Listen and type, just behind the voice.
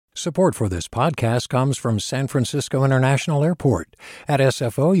Support for this podcast comes from San Francisco International Airport. At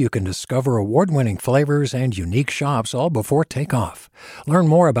SFO, you can discover award-winning flavors and unique shops all before takeoff. Learn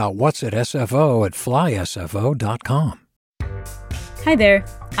more about what's at SFO at flysfo.com. Hi there,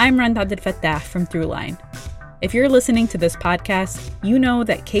 I'm Rand Abdel Fattah from Throughline. If you're listening to this podcast, you know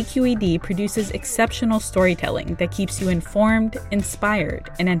that KQED produces exceptional storytelling that keeps you informed, inspired,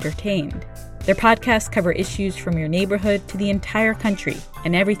 and entertained. Their podcasts cover issues from your neighborhood to the entire country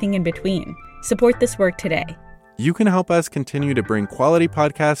and everything in between. Support this work today. You can help us continue to bring quality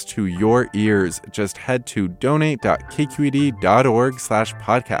podcasts to your ears. Just head to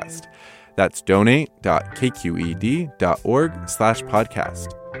donate.kqed.org/podcast. That's donate.kqed.org/podcast.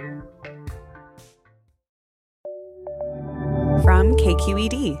 From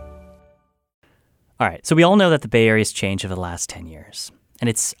KQED. All right, so we all know that the Bay Area's changed over the last 10 years. And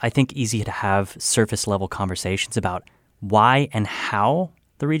it's, I think, easy to have surface-level conversations about why and how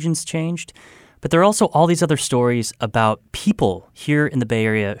the region's changed. But there are also all these other stories about people here in the Bay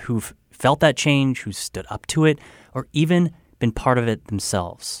Area who've felt that change, who stood up to it, or even been part of it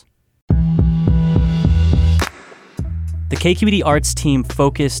themselves. The KQED Arts team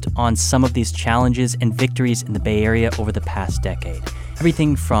focused on some of these challenges and victories in the Bay Area over the past decade.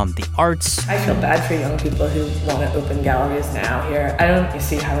 Everything from the arts. I feel bad for young people who want to open galleries now here. I don't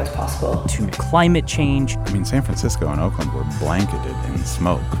see how it's possible. To climate change. I mean, San Francisco and Oakland were blanketed in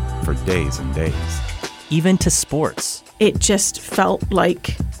smoke for days and days. Even to sports. It just felt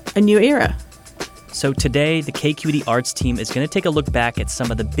like a new era. So today, the KQED Arts team is going to take a look back at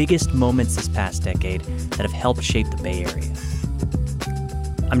some of the biggest moments this past decade that have helped shape the Bay Area.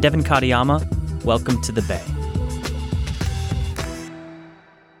 I'm Devin Katayama. Welcome to the Bay.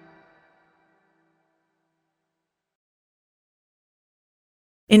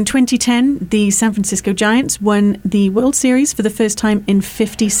 In 2010, the San Francisco Giants won the World Series for the first time in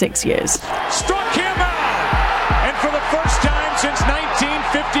 56 years. Struck him out! And for the first time since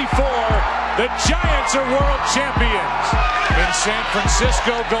 1954, the Giants are world champions. In San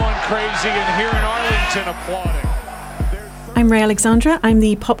Francisco going crazy and here in Arlington applauding. I'm Ray Alexandra. I'm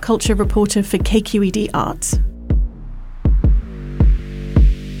the pop culture reporter for KQED Arts.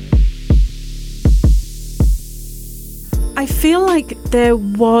 I feel like there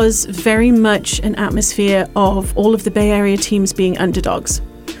was very much an atmosphere of all of the Bay Area teams being underdogs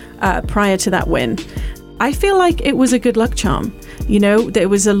prior to that win. I feel like it was a good luck charm. You know, there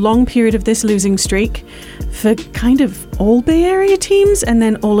was a long period of this losing streak for kind of all Bay Area teams, and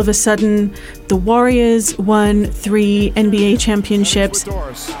then all of a sudden, the Warriors won 3 NBA championships.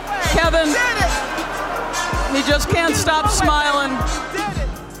 Kevin, he just can't stop smiling.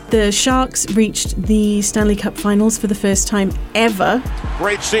 The Sharks reached the Stanley Cup Finals for the first time ever.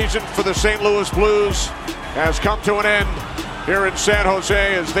 Great season for the St. Louis Blues has come to an end here in San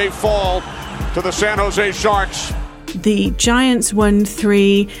Jose as they fall to the San Jose Sharks. The Giants won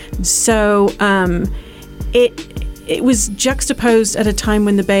 3, so it was juxtaposed at a time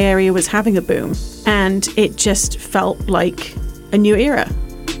when the Bay Area was having a boom, and it just felt like a new era.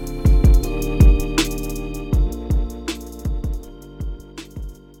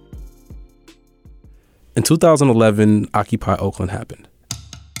 In 2011, Occupy Oakland happened.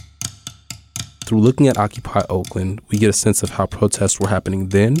 Through looking at Occupy Oakland, we get a sense of how protests were happening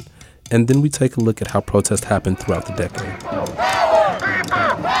then, and then we take a look at how protests happened throughout the decade.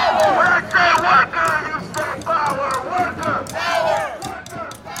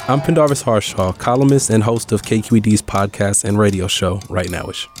 I'm Pendarvis Harshaw, columnist and host of KQED's podcast and radio show, Right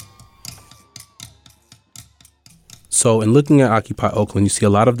Nowish. So in looking at Occupy Oakland, you see a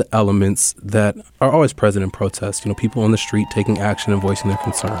lot of the elements that are always present in protests. You know, people on the street taking action and voicing their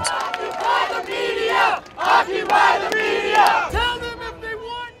concerns. Occupy the media! Occupy the media! Tell them if they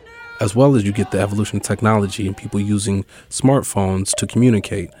want news! As well as you get the evolution of technology and people using smartphones to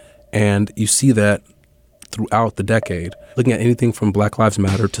communicate. And you see that throughout the decade. Looking at anything from Black Lives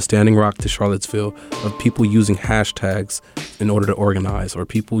Matter to Standing Rock to Charlottesville, of people using hashtags in order to organize, or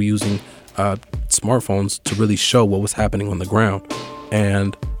people using smartphones to really show what was happening on the ground.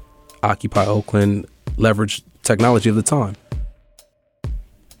 And Occupy Oakland leveraged technology of the time.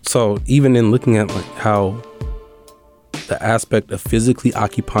 So even in looking at like how the aspect of physically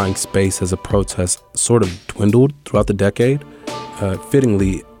occupying space as a protest sort of dwindled throughout the decade,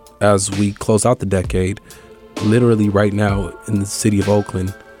 fittingly, as we close out the decade, literally right now in the city of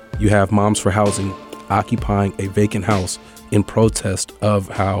Oakland, you have Moms for Housing occupying a vacant house in protest of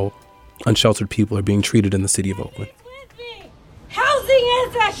how unsheltered people are being treated in the city of Oakland. Housing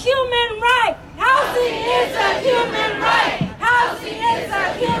is a human right! Housing is a human right! Housing is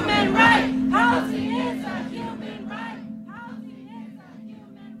a human right! Housing is a human right! Housing is a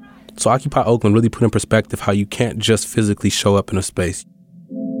human right! So Occupy Oakland really put in perspective how you can't just physically show up in a space.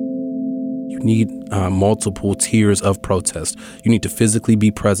 You need multiple tiers of protest. You need to physically be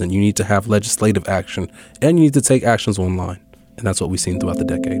present. You need to have legislative action, and you need to take actions online. And that's what we've seen throughout the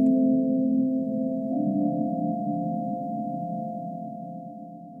decade.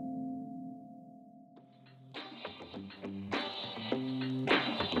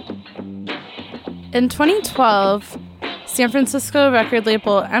 In 2012, San Francisco record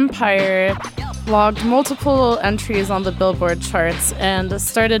label Empire logged multiple entries on the Billboard charts and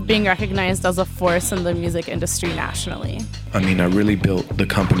started being recognized as a force in the music industry nationally. I mean, I really built the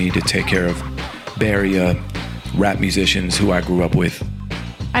company to take care of Bay Area rap musicians who I grew up with.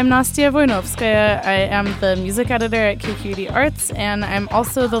 I'm Nastia Wojnowskaya. I am the music editor at KQED Arts, and I'm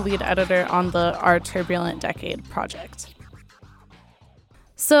also the lead editor on the Our Turbulent Decade project.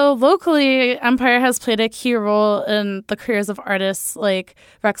 So locally, Empire has played a key role in the careers of artists like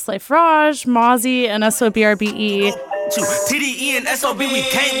Rex Life Raj, Mozzie, and SOBRBE. TDE and SOB, we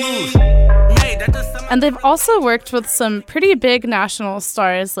can't lose. And they've also worked with some pretty big national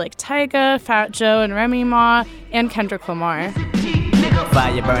stars like Tyga, Fat Joe, and Remy Ma, and Kendrick Lamar.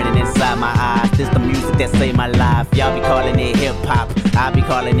 Fire burning inside my eyes. This the music that saved my life. Y'all be calling it hip-hop. I be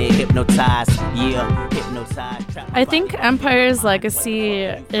calling it hypnotized. Yeah, hypnotized. I think Empire's legacy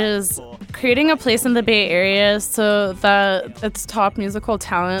is creating a place in the Bay Area so that its top musical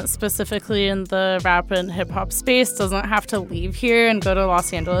talent, specifically in the rap and hip-hop space, doesn't have to leave here and go to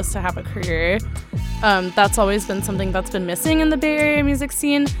Los Angeles to have a career. That's always been something that's been missing in the Bay Area music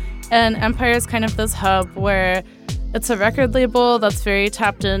scene. And Empire is kind of this hub where it's a record label that's very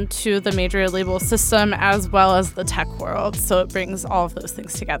tapped into the major label system as well as the tech world, so it brings all of those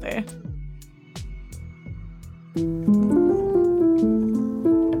things together.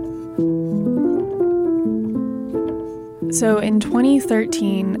 So in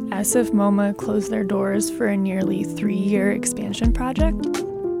 2013, SF MoMA closed their doors for a nearly 3-year expansion project.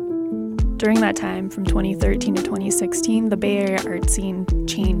 During that time, from 2013 to 2016, the Bay Area art scene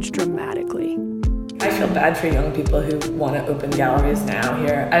changed dramatically. I feel bad for young people who want to open galleries now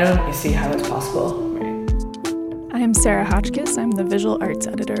here. I don't see how it's possible. I'm Sarah Hotchkiss. I'm the visual arts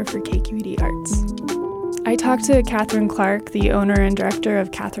editor for KQED Arts. I talked to Catherine Clark, the owner and director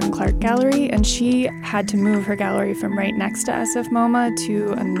of Catherine Clark Gallery, and she had to move her gallery from right next to SF MoMA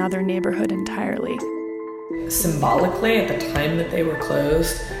to another neighborhood entirely. Symbolically, at the time that they were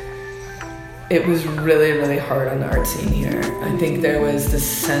closed, it was really, really hard on the art scene here. I think there was this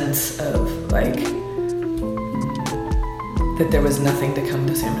sense of, like, that there was nothing to come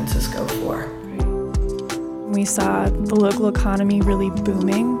to San Francisco for. We saw the local economy really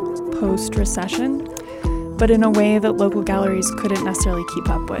booming post-recession, but in a way that local galleries couldn't necessarily keep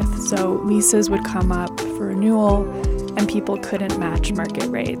up with. So leases would come up for renewal, and people couldn't match market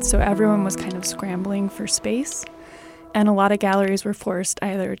rates. So everyone was kind of scrambling for space. And a lot of galleries were forced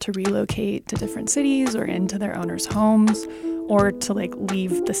either to relocate to different cities or into their owners' homes, or to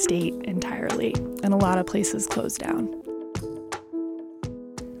leave the state entirely. And a lot of places closed down.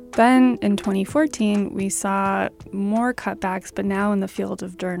 Then in 2014, we saw more cutbacks, but now in the field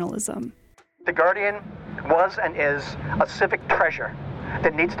of journalism. The Guardian was and is a civic treasure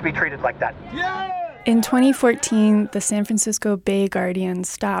that needs to be treated like that. Yeah! In 2014, the San Francisco Bay Guardian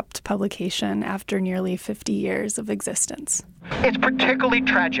stopped publication after nearly 50 years of existence. It's particularly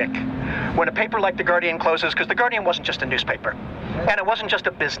tragic when a paper like The Guardian closes, because The Guardian wasn't just a newspaper, and it wasn't just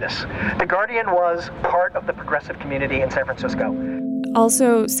a business. The Guardian was part of the progressive community in San Francisco.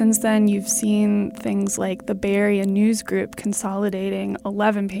 Also, since then, you've seen things like the Bay Area News Group consolidating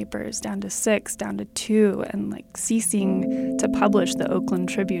 11 papers down to 6, down to 2, and ceasing to publish the Oakland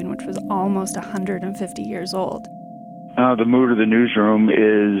Tribune, which was almost 150 years old. The mood of the newsroom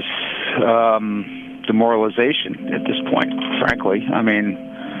is demoralization at this point, frankly. I mean,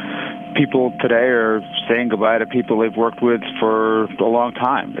 people today are saying goodbye to people they've worked with for a long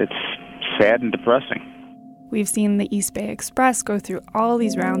time. It's sad and depressing. We've seen the East Bay Express go through all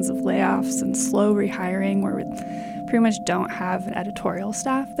these rounds of layoffs and slow rehiring where we pretty much don't have an editorial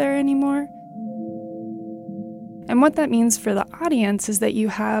staff there anymore. And what that means for the audience is that you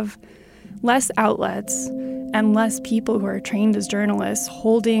have less outlets and less people who are trained as journalists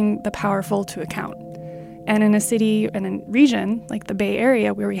holding the powerful to account. And in a city and a region like the Bay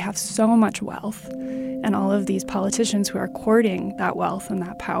Area where we have so much wealth and all of these politicians who are courting that wealth and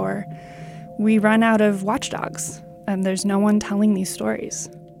that power, we run out of watchdogs, and there's no one telling these stories.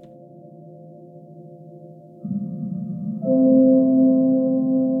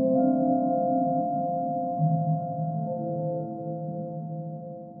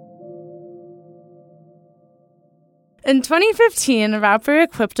 In 2015, rapper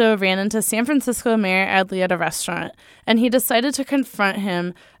Equipto ran into San Francisco Mayor Adley at a restaurant, and he decided to confront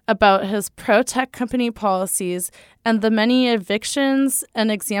him about his pro-tech company policies and the many evictions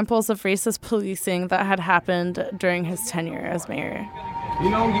and examples of racist policing that had happened during his tenure as mayor.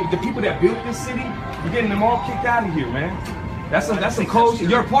 You know, the people that built this city, you're getting them all kicked out of here, man. That's some cold shit.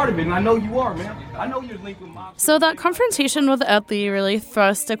 You're a part of it, and I know you are, man. I know you're linked with mob. So that confrontation with Adley really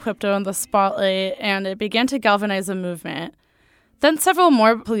thrust Equipto in the spotlight, and it began to galvanize a movement. Then several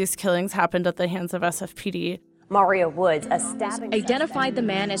more police killings happened at the hands of SFPD. Mario Woods, a stabbing identified the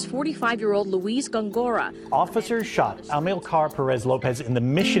man as 45-year-old Luis Gongora. Officers shot Amilcar Perez Lopez in the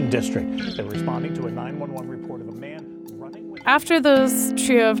Mission District. They're responding to a 911 report of a man running with... After those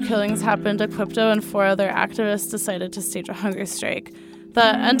trio of killings happened, Equipto and 4 other activists decided to stage a hunger strike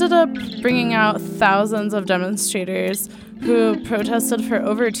that ended up bringing out thousands of demonstrators who protested for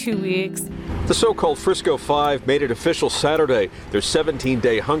over 2 weeks. The so-called Frisco Five made it official Saturday. Their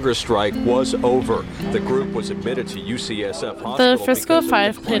 17-day hunger strike was over. The group was admitted to UCSF Hospital. The Frisco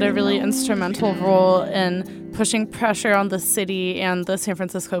Five played a really instrumental role in pushing pressure on the city and the San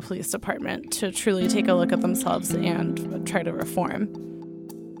Francisco Police Department to truly take a look at themselves and try to reform.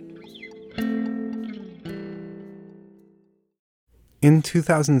 In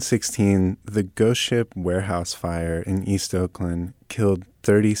 2016, the Ghost Ship warehouse fire in East Oakland killed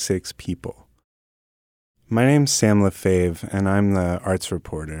 36 people. My name's Sam Lefebvre, and I'm the arts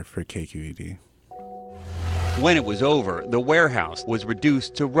reporter for KQED. When it was over, the warehouse was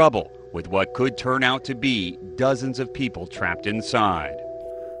reduced to rubble, with what could turn out to be dozens of people trapped inside.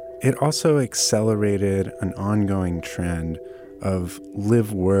 It also accelerated an ongoing trend of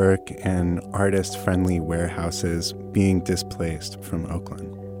live work and artist-friendly warehouses being displaced from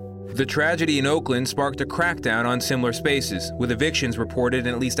Oakland. The tragedy in Oakland sparked a crackdown on similar spaces, with evictions reported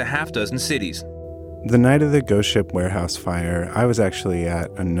in at least a half dozen cities. The night of the Ghost Ship warehouse fire, I was actually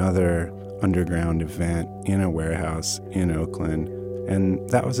at another underground event in a warehouse in Oakland, and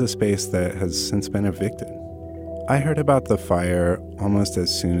that was a space that has since been evicted. I heard about the fire almost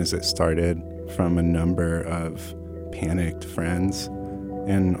as soon as it started from a number of panicked friends,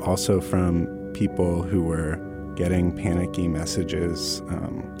 and also from people who were getting panicky messages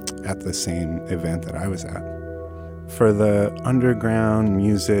at the same event that I was at. For the underground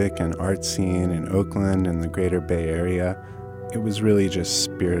music and art scene in Oakland and the greater Bay Area, it was really just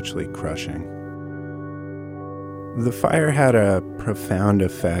spiritually crushing. The fire had a profound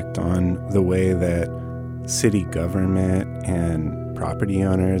effect on the way that city government and property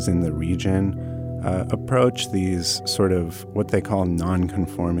owners in the region approach these sort of what they call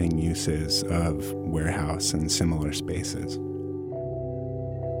non-conforming uses of warehouse and similar spaces.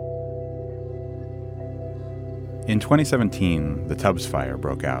 In 2017, the Tubbs Fire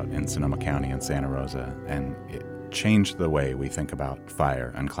broke out in Sonoma County and Santa Rosa, and it changed the way we think about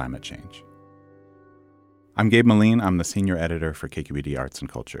fire and climate change. I'm Gabe Moline. I'm the senior editor for KQED Arts and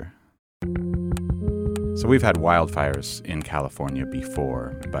Culture. So we've had wildfires in California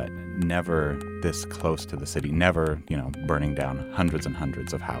before, but never this close to the city, never, burning down hundreds and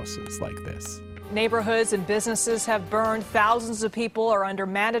hundreds of houses like this. Neighborhoods and businesses have burned. Thousands of people are under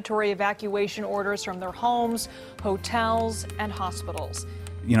mandatory evacuation orders from their homes, hotels, and hospitals.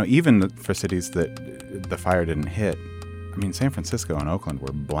 Even for cities that the fire didn't hit, San Francisco and Oakland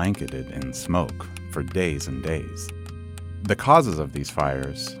were blanketed in smoke for days and days. The causes of these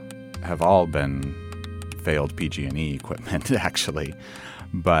fires have all been failed PG&E equipment, actually,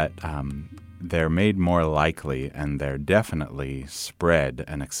 but they're made more likely, and they're definitely spread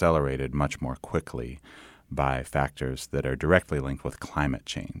and accelerated much more quickly by factors that are directly linked with climate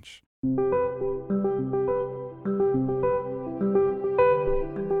change.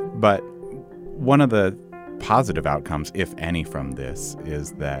 But one of the positive outcomes, if any, from this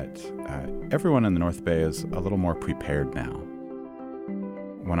is that everyone in the North Bay is a little more prepared now.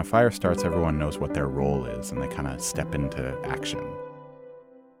 When a fire starts, everyone knows what their role is, and they kind of step into action.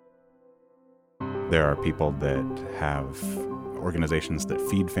 There are people that have organizations that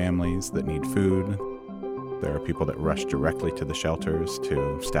feed families that need food. There are people that rush directly to the shelters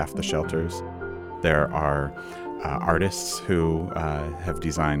to staff the shelters. There are artists who have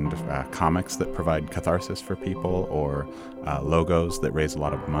designed comics that provide catharsis for people, or logos that raise a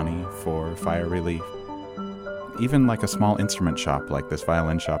lot of money for fire relief. Even like a small instrument shop like this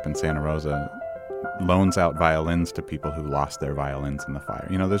violin shop in Santa Rosa loans out violins to people who lost their violins in the fire.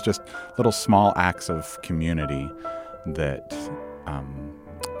 There's just little small acts of community that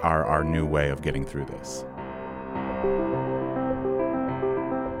are our new way of getting through this.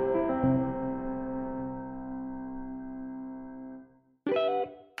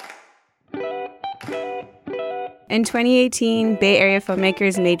 In 2018, Bay Area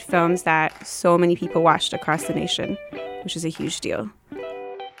filmmakers made films that so many people watched across the nation, which is a huge deal.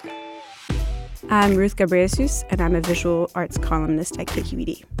 I'm Ruth Gabrielsus, and I'm a visual arts columnist at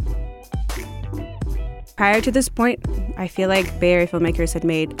KQED. Prior to this point, I feel like Bay Area filmmakers had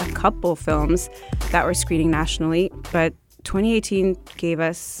made a couple films that were screening nationally, but 2018 gave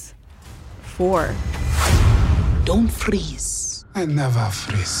us 4. Don't freeze. I never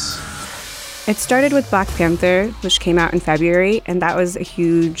freeze. It started with Black Panther, which came out in February, and that was a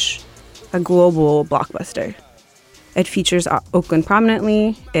global blockbuster. It features Oakland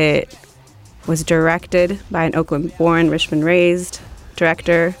prominently. It was directed by an Oakland-born, Richmond-raised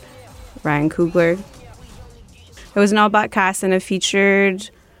director, Ryan Coogler. It was an all-Black cast, and it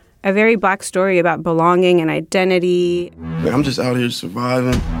featured a very Black story about belonging and identity. I'm just out here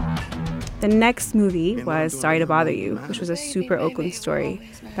surviving. The next movie was Sorry to Bother You, which was a super Oakland story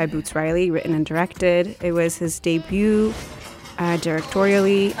by Boots Riley, written and directed. It was his debut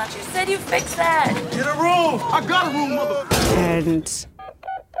directorially. I thought you said you fixed that. Get a room. I got a room, motherfucker. And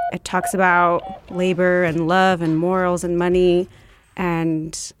it talks about labor and love and morals and money.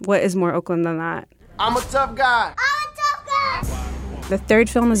 And what is more Oakland than that? I'm a tough guy. The third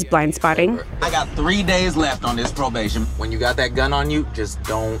film is Blind Spotting. I got 3 days left on this probation. When you got that gun on you, just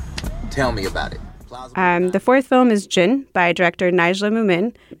don't tell me about it. The fourth film is Jin by director Nigella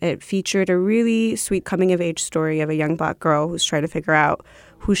Mumin. It featured a really sweet coming-of-age story of a young Black girl who's trying to figure out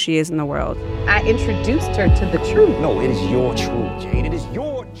who she is in the world. I introduced her to the truth. No, it is your truth, Jade. It is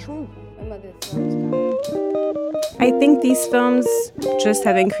your truth. I think these films just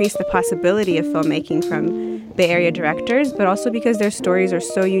have increased the possibility of filmmaking from Bay Area directors, but also because their stories are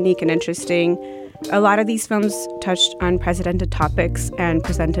so unique and interesting. A lot of these films touched unprecedented topics and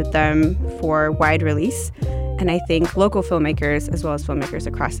presented them for wide release. And I think local filmmakers, as well as filmmakers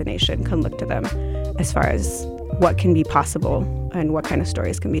across the nation, can look to them as far as what can be possible and what kind of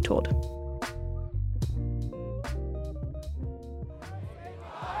stories can be told.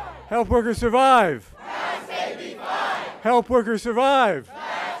 Help workers survive. Help workers survive.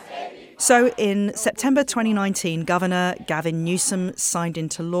 So in September 2019, Governor Gavin Newsom signed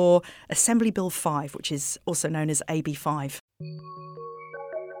into law Assembly Bill 5, which is also known as AB 5.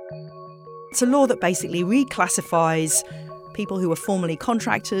 It's a law that basically reclassifies people who were formerly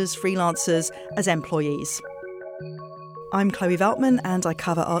contractors, freelancers, as employees. I'm Chloe Veltman, and I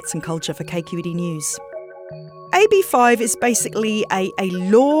cover arts and culture for KQED News. AB 5 is basically a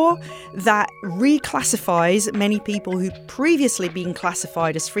law that reclassifies many people who've previously been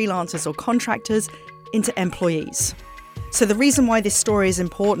classified as freelancers or contractors into employees. So the reason why this story is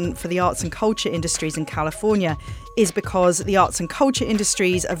important for the arts and culture industries in California is because the arts and culture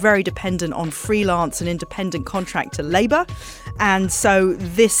industries are very dependent on freelance and independent contractor labour. And so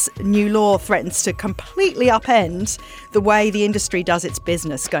this new law threatens to completely upend the way the industry does its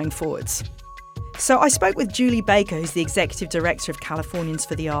business going forwards. So I spoke with Julie Baker, who's the Executive Director of Californians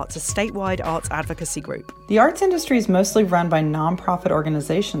for the Arts, a statewide arts advocacy group. The arts industry is mostly run by nonprofit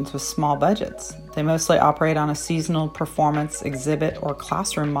organizations with small budgets. They mostly operate on a seasonal performance, exhibit, or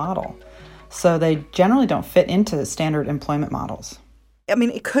classroom model. So they generally don't fit into standard employment models. I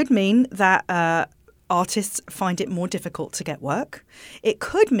mean, it could mean that artists find it more difficult to get work. It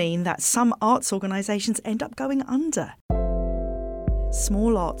could mean that some arts organizations end up going under.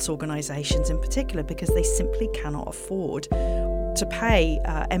 Small arts organisations in particular, because they simply cannot afford to pay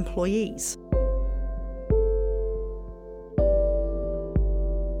employees.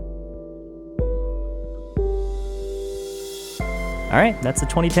 All right, that's the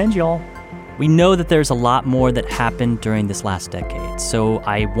 2010s, y'all. We know that there's a lot more that happened during this last decade, so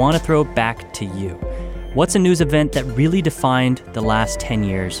I want to throw it back to you. What's a news event that really defined the last 10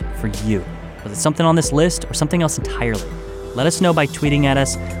 years for you? Was it something on this list or something else entirely? Let us know by tweeting at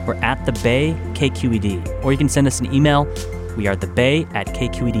us. We're at The Bay KQED. Or you can send us an email. We are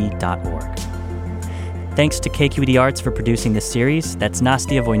thebay@kqed.org. Thanks to KQED Arts for producing this series. That's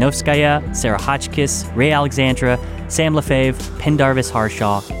Nastia Wojnowskaya, Sarah Hotchkiss, Ray Alexandra, Sam Lefebvre, Pendarvis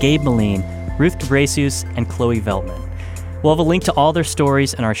Harshaw, Gabe Moline, Ruth Gabrielsus, and Chloe Veltman. We'll have a link to all their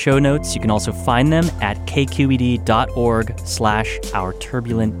stories in our show notes. You can also find them at kqed.org/Our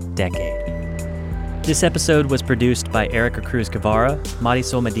Turbulent Decade. This episode was produced by Erica Cruz Guevara,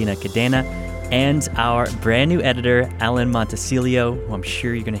 Marisol Medina Cadena, and our brand new editor, Alan Montecillo, who I'm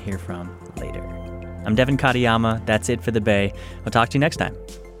sure you're going to hear from later. I'm Devin Katayama. That's it for The Bay. I'll talk to you next time.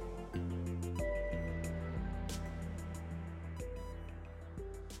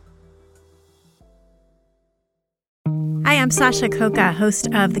 Hi, I'm Sasha Koka, host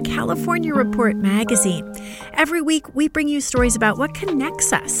of the California Report magazine. Every week, we bring you stories about what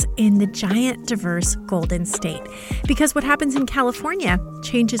connects us in the giant, diverse Golden State. Because what happens in California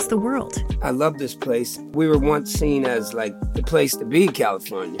changes the world. I love this place. We were once seen as like the place to be,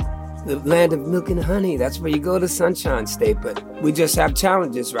 California. The land of milk and honey. That's where you go to Sunshine State, but we just have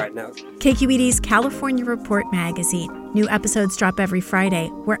challenges right now. KQED's California Report magazine. New episodes drop every Friday,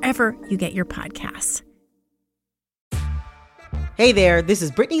 wherever you get your podcasts. Hey there, this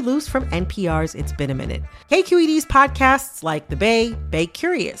is Brittany Luce from NPR's It's Been a Minute. KQED's podcasts like The Bay, Bay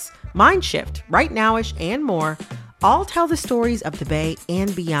Curious, Mind Shift, Right Nowish, and more all tell the stories of the Bay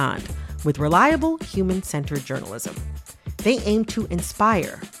and beyond with reliable, human-centered journalism. They aim to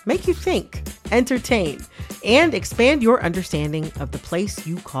inspire, make you think, entertain, and expand your understanding of the place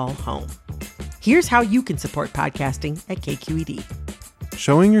you call home. Here's how you can support podcasting at KQED.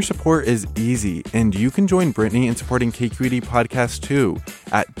 Showing your support is easy, and you can join Brittany in supporting KQED Podcast too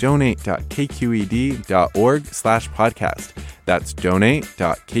at donate.kqed.org/podcast. That's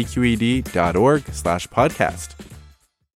donate.kqed.org/podcast.